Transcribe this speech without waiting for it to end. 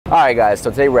All right, guys, so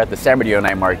today we're at the San Bernardino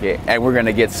night market and we're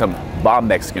gonna get some bomb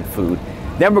Mexican food.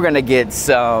 Then we're gonna get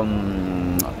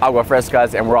some agua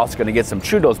frescas and we're also gonna get some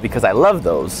churros because I love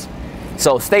those.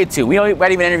 So stay tuned. We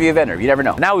might even interview a vendor, you never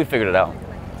know. Now we figured it out.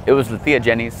 It was the Tia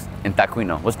Jenny's in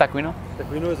Taquino. What's Taquino?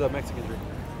 Taquino is a Mexican drink.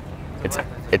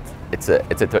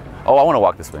 Oh, I wanna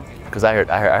walk this way because I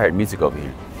heard music over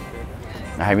here.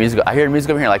 I hear music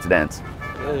over here and I like to dance.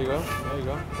 There you go, there you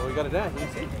go. Well, we gotta dance, you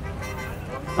see?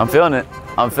 I'm feeling it.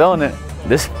 I'm feeling it.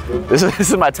 This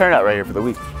is my turnout right here for the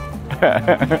week.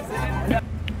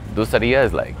 Dulceria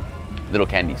is like little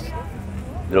candies.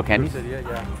 Little candies? Dulceria,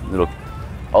 yeah.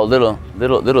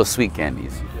 Little sweet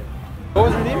candies. What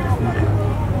was her name?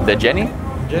 The Jenny?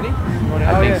 Jenny?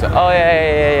 I think so. Oh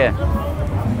yeah.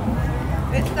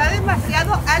 Está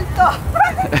demasiado alto.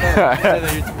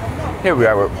 Here we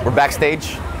are. We're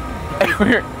backstage.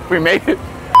 we made it.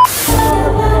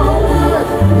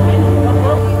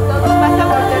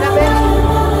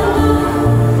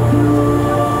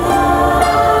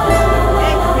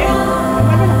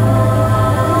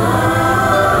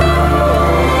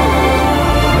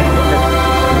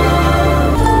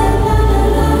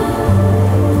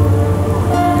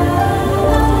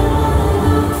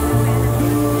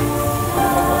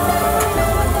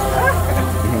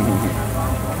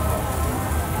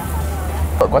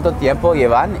 ¿Cuánto tiempo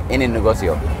llevan en el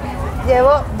negocio?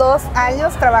 Llevo 2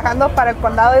 años trabajando para el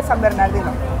condado de San Bernardino.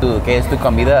 ¿Qué es tu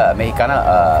comida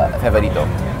mexicana favorito?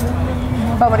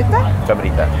 ¿Favorita?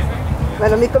 Favorita.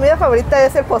 Bueno, mi comida favorita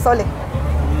es el pozole.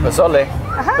 ¿Pozole?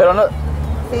 Ajá. Pero no...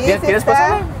 Sí, ¿Tienes está.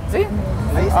 pozole? Sí.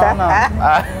 Ahí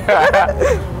está.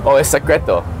 Oh, es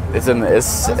secreto. Es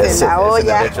la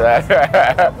olla.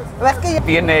 ¿Ves que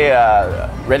 ¿Tiene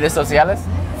redes sociales?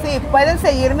 Sí, pueden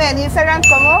seguirme en Instagram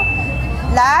como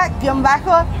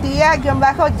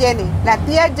la-tía-Jenny. La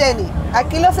tía Jenny.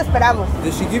 Aquí los esperamos.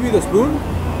 Did she give you the spoon?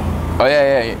 Oh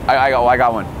yeah. I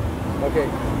got one. Okay.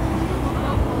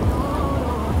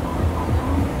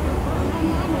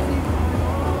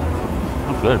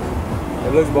 That's good.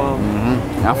 It looks bomb.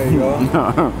 Mm-hmm. There you go.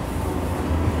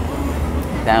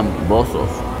 Damn bozos.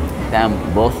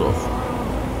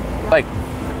 Like,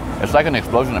 it's like an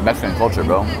explosion of Mexican culture,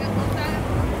 bro.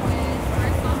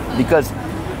 Because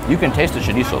you can taste the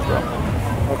chorizos, bro.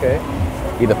 Okay.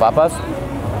 Y the papas.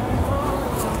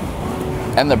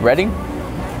 And the breading.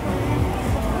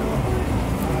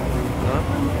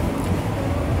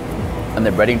 And the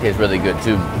breading tastes really good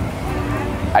too.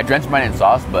 I drenched mine in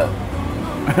sauce, but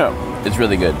it's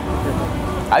really good.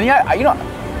 I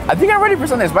think I'm ready for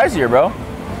something spicier, bro.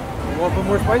 You want to put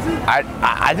more spicy? I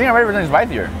think I'm ready for something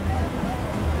spicier.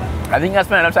 I think I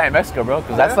spent enough time in Mexico, bro,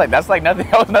 because that's like nothing.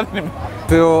 That was nothing.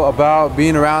 Feel about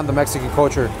being around the Mexican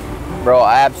culture? Bro,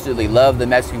 I absolutely love the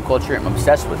Mexican culture. I'm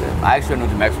obsessed with it. I actually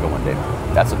want to move to Mexico one day.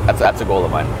 That's a goal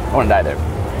of mine. I want to die there.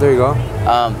 There you go.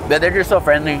 But they're just so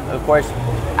friendly, of course.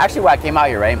 Actually, why I came out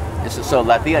here, right? So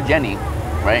La Tia Jenny,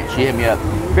 right? She hit me up.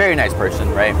 Very nice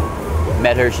person, right?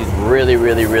 Met her. She's really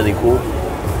cool.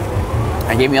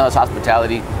 And gave me all this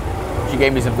hospitality. She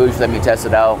gave me some food. She let me test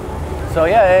it out. So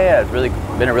yeah. It's really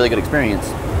been a really good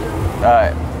experience.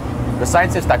 The sign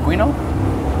says Taquino.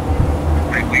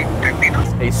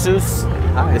 Jesus.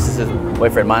 This is his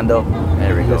boyfriend Mando.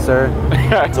 There we go. Yes, sir.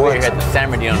 So we're here at the San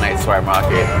Bernardino Night Swire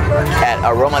Market at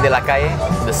Aroma de la Calle,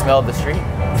 the smell of the street.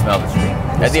 The smell of the street.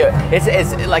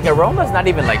 It's like aroma is not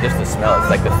even like just the smell, it's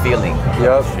like the feeling of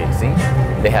the street. See?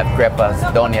 They have crepas,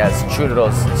 doñas,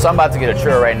 churros. So I'm about to get a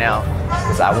churro right now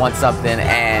because I want something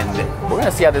and we're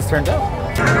gonna see how this turns out.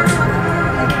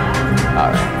 All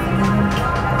right.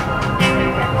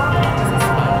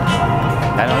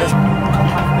 I know this.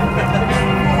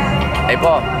 Hey,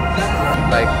 Paul.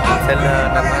 Like, tell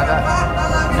nada.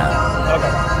 No.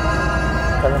 Okay.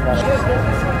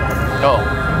 No.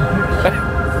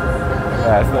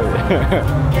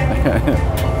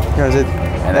 Here's it.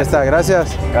 And Ahí está.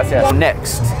 Gracias. Gracias.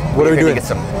 Next, What are we doing? Get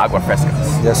some agua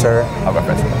frescas. Yes, sir. Agua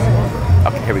frescas.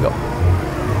 Okay, here we go.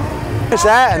 Finish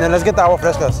that, and then let's get the agua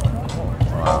frescas.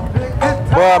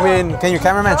 Well, I mean, can your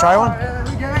cameraman try one?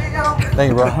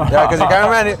 Thank you, bro. Yeah, because your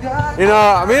cameraman,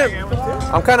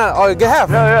 I'm kind of. Oh, get half.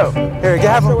 No. Here, get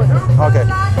half. Okay.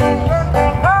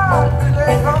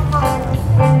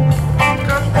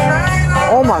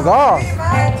 Oh my God.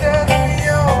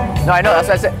 No, I know. That's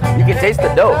what I said. You can taste the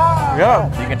dough. Yeah.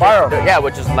 You can taste the dough. Yeah,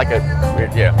 which is like a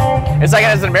weird. Yeah. It's like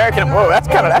as an American. Whoa, that's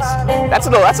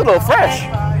a little fresh.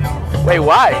 Wait,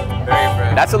 why? Very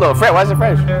fresh. That's a little fresh. Why is it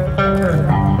fresh?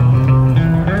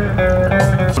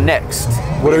 Next,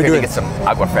 what are we doing? Get some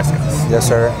agua frescas. Yes,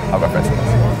 sir. Agua frescas.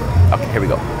 Okay, here we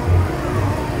go.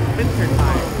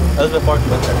 That was before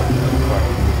winter.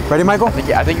 Ready, Michael?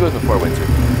 I think it was before winter.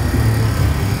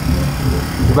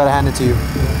 You better hand it to you.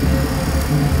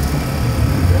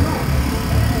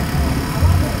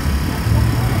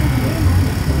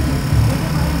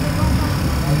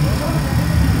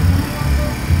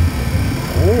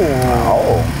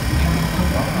 Oh.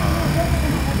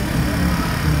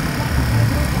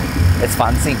 It's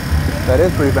fancy. That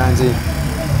is pretty fancy.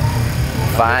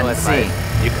 Fancy.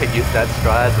 You could use that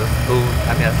straw as a spoon.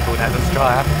 I mean, a spoon as a straw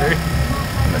after.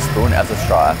 A spoon as a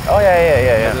straw. Oh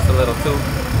yeah. Just a little too.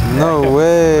 No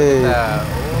way.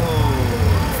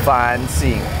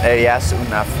 Fancy. Ella es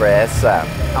una fresa.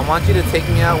 I want you to take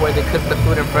me out where they cook the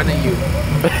food in front of you.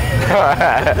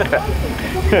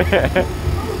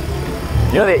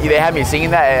 You know they had me singing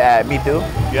that at Me Too.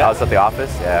 Yeah. I was at the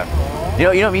office. Yeah.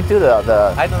 You know Me Too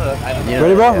the. I know that. You know,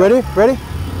 Ready, bro? yeah. Ready?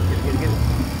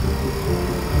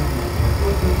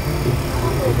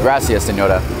 Gracias,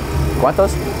 señora.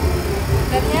 ¿Cuántos?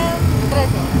 Serían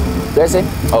 13.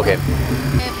 13. Okay.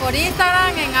 Por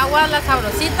Instagram en Agua La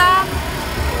Sabrosita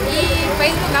y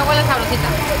Facebook Agua La Sabrosita.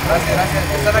 Gracias.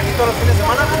 ¿Están aquí todos los fines de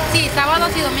semana? Sí, sábados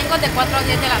y domingos de 4 a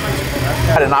 10 de la noche.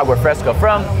 Had an agua fresca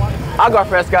from Agua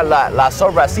Fresca La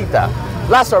Sobrasita.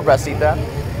 La Sobrasita.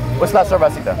 What's La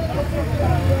Sobrasita?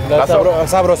 La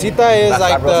sabrosita is La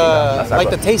sabrosita. like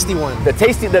the tasty one. The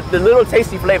little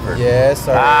tasty flavor. Yes,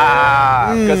 sir.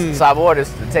 Because sabor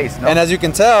is the taste, no? And as you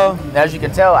can tell,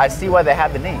 I see why they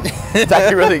have the name. It's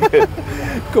actually really good.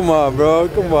 come on, bro.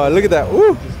 Come on. Look at that.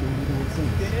 Ooh.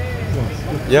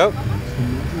 Yep.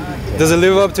 Does it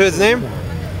live up to its name?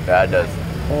 Yeah, it does.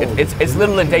 It's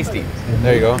little and tasty.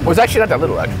 There you go. Well, it's actually not that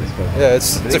little, actually. Yeah,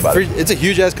 it's a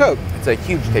huge ass cup. It's a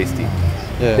huge tasty.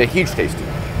 Yeah. It's a huge tasty.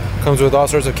 Comes with all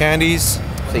sorts of candies.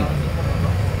 Sí.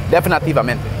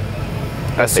 Definitivamente.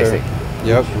 That's Yes, sir. tasty.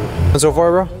 Yep. And so far,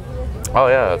 bro? Oh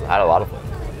yeah, I had a lot of fun.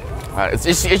 It's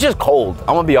just cold.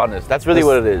 I'm gonna be honest. That's really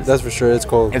what it is. That's for sure. It's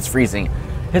cold. It's freezing.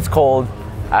 It's cold.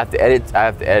 I have to edit.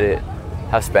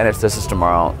 Have Spanish test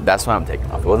tomorrow. That's why I'm taking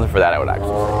off. If it wasn't for that, I would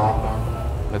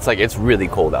actually. It's like it's really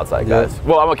cold outside, guys. Yeah.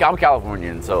 Well, I'm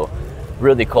Californian, so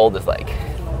really cold is like.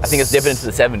 I think it's dipping into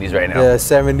the 70s right now. Yeah,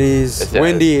 70s. It's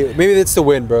windy. Maybe it's the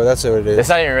wind, bro. That's what it is. It's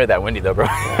not even really that windy though, bro.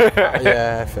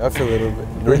 Yeah, I feel a little bit.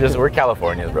 We're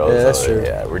Californians, bro. Yeah, that's true.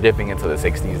 Yeah, we're dipping into the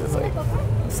 60s.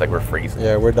 It's like we're freezing.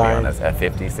 Yeah, we're to be dying. honest. At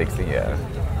 50, 60, yeah.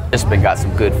 Just been got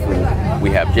some good food.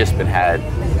 We have just been had.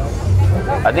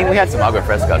 I think we had some agua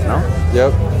frescas, no?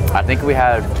 Yep. I think we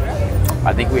had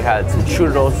some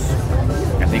churros.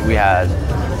 I think we had.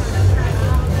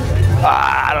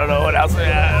 I don't know what else we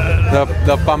had.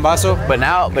 The pambazo. But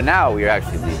now we're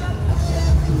actually the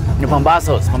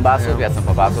pambazos. We had some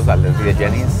pambazos at the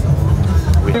Jenny's.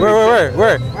 Where?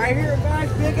 Right here, guys.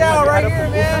 Big Al right here,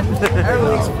 man.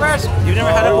 Everything's fresh. You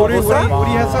never had a What do you have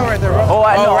sell right there, bro? Oh,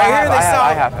 I know. Right here they I sell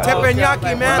have.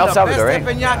 teppanyaki, man. El The Salvador, best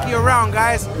right? teppanyaki around,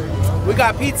 guys. We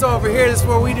got pizza over here. This is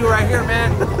what we do right here,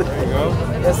 man. There you go.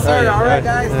 Yes, sir. All right,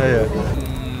 guys. Yeah.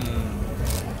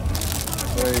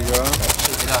 There you go.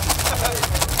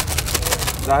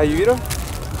 Is that how you eat them?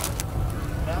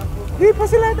 There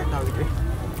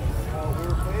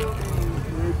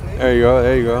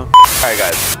you go. All right,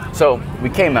 guys. So we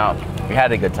came out. We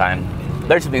had a good time.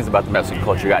 Learned some things about the Mexican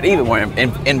culture. Got even more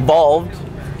involved.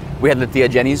 We had the Tia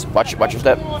Jenny's. Watch your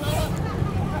step.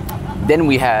 Then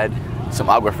we had some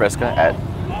agua fresca at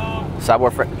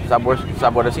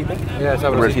Saborosita. Yeah,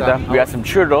 Saborosita. We had some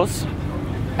churros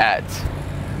at.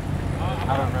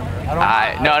 I don't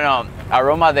remember. No.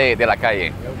 Aroma de la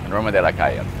calle. Aroma de la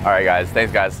calle. All right, guys.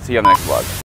 Thanks, guys. See you on the next vlog.